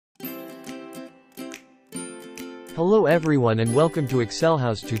Hello everyone and welcome to Excel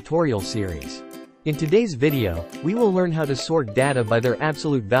House tutorial series. In today's video, we will learn how to sort data by their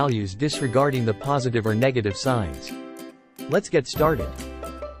absolute values disregarding the positive or negative signs. Let's get started.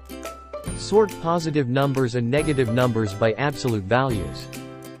 Sort positive numbers and negative numbers by absolute values.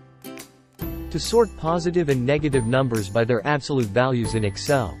 To sort positive and negative numbers by their absolute values in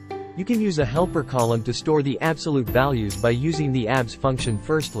Excel, you can use a helper column to store the absolute values by using the abs function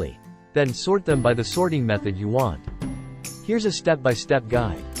firstly, then sort them by the sorting method you want. Here's a step-by-step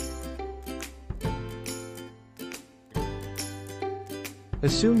guide.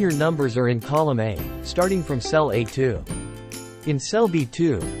 Assume your numbers are in column A, starting from cell A2. In cell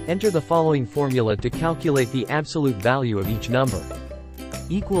B2, enter the following formula to calculate the absolute value of each number.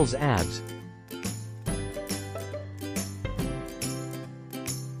 Equals abs.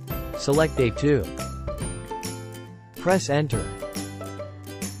 Select A2. Press enter.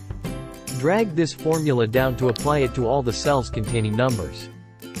 Drag this formula down to apply it to all the cells containing numbers.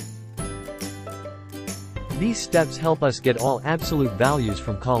 These steps help us get all absolute values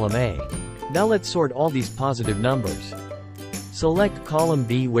from column A. Now let's sort all these positive numbers. Select column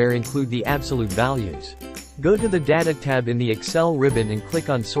B where include the absolute values. Go to the Data tab in the Excel ribbon and click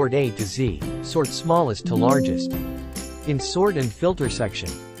on Sort A to Z, sort smallest to largest. In Sort and Filter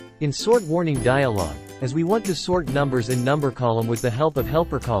section. In Sort Warning dialog, as we want to sort numbers in number column with the help of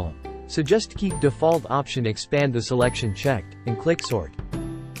helper column, suggest keep default option expand the selection checked, and click Sort.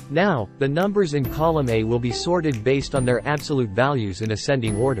 Now, the numbers in column A will be sorted based on their absolute values in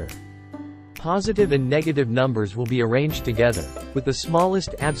ascending order. Positive and negative numbers will be arranged together, with the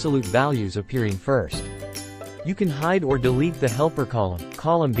smallest absolute values appearing first. You can hide or delete the helper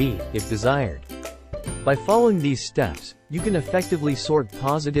column B, if desired. By following these steps, you can effectively sort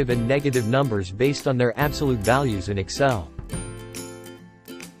positive and negative numbers based on their absolute values in Excel.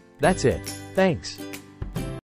 That's it. Thanks.